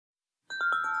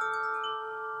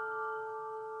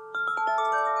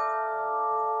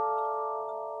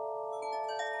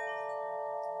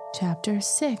Chapter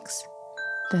 6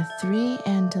 The Three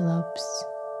Antelopes.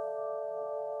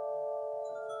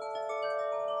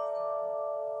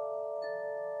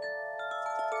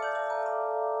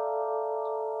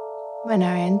 When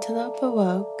our antelope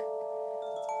awoke,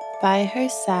 by her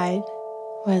side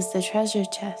was the treasure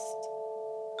chest.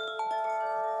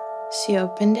 She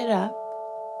opened it up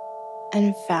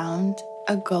and found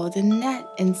a golden net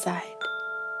inside.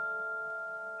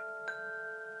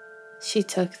 She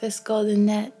took this golden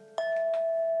net,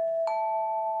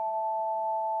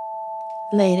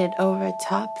 laid it over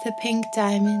top the pink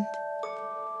diamond,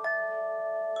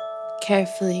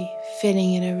 carefully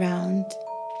fitting it around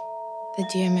the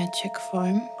geometric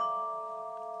form,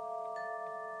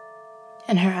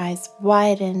 and her eyes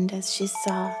widened as she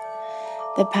saw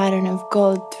the pattern of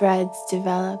gold threads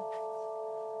develop.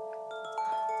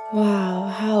 Wow,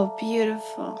 how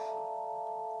beautiful!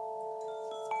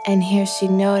 And here she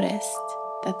noticed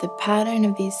that the pattern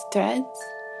of these threads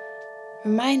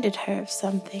reminded her of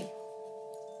something.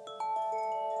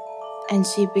 And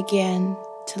she began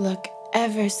to look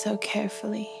ever so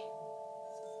carefully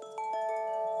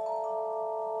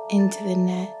into the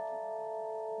net.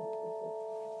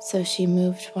 So she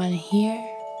moved one here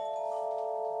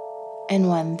and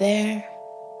one there.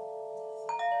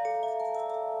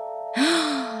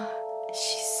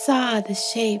 She saw the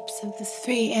shapes of the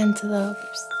three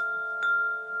antelopes.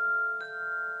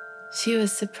 She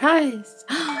was surprised.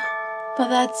 But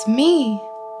that's me.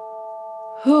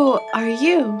 Who are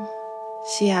you?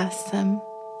 She asked them,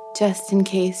 just in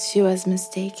case she was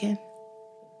mistaken.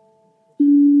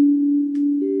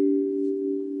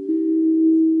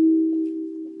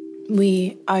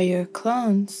 We are your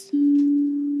clones,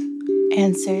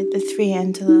 answered the three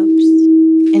antelopes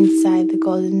inside the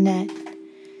golden net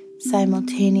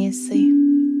simultaneously.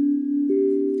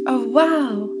 Oh,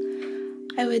 wow!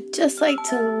 I would just like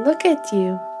to look at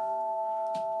you.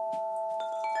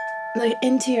 Look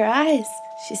into your eyes,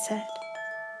 she said.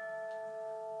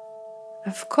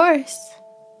 Of course,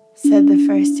 said the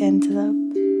first antelope.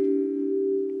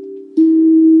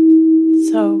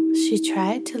 So she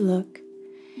tried to look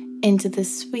into the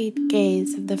sweet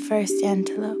gaze of the first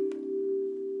antelope,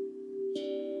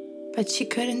 but she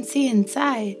couldn't see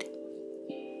inside,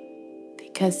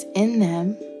 because in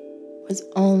them was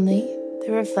only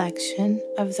the reflection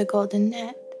of the golden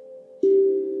net.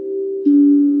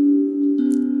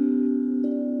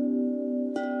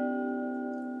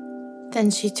 Then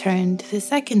she turned to the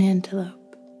second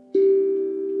antelope.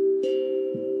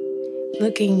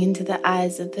 Looking into the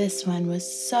eyes of this one was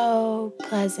so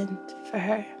pleasant for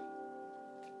her.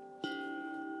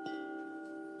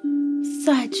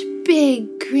 Such big,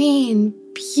 green,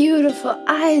 beautiful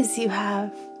eyes you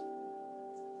have.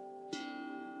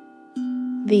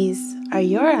 These are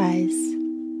your eyes,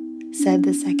 said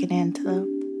the second antelope,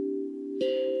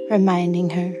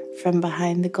 reminding her from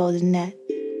behind the golden net.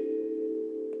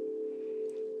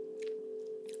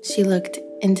 She looked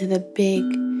into the big,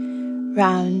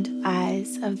 round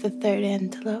eyes of the third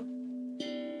antelope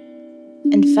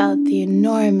and felt the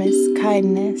enormous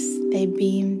kindness they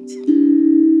beamed.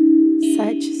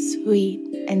 Such sweet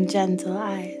and gentle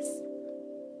eyes.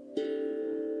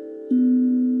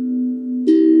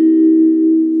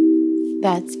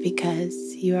 That's because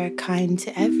you are kind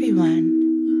to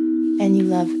everyone and you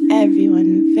love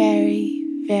everyone very,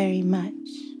 very much.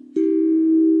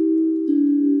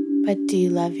 But do you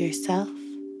love yourself?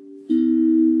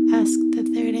 Asked the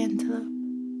third antelope.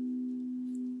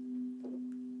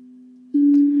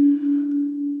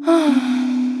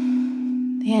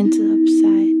 The antelope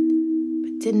sighed,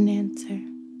 but didn't answer.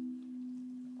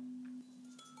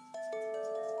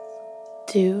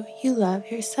 Do you love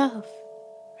yourself?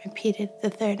 Repeated the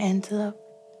third antelope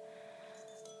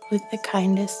with the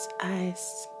kindest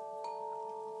eyes.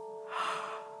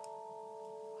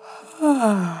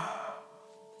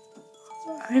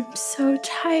 I'm so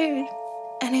tired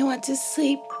and I want to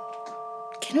sleep.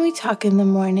 Can we talk in the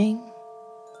morning?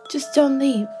 Just don't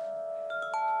leave.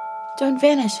 Don't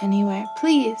vanish anywhere.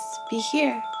 Please be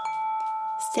here.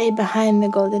 Stay behind the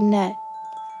golden net.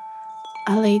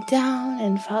 I'll lay down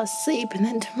and fall asleep, and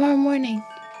then tomorrow morning,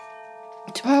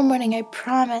 I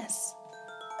promise,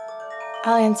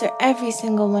 I'll answer every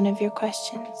single one of your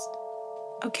questions.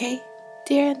 Okay,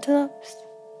 dear antelopes?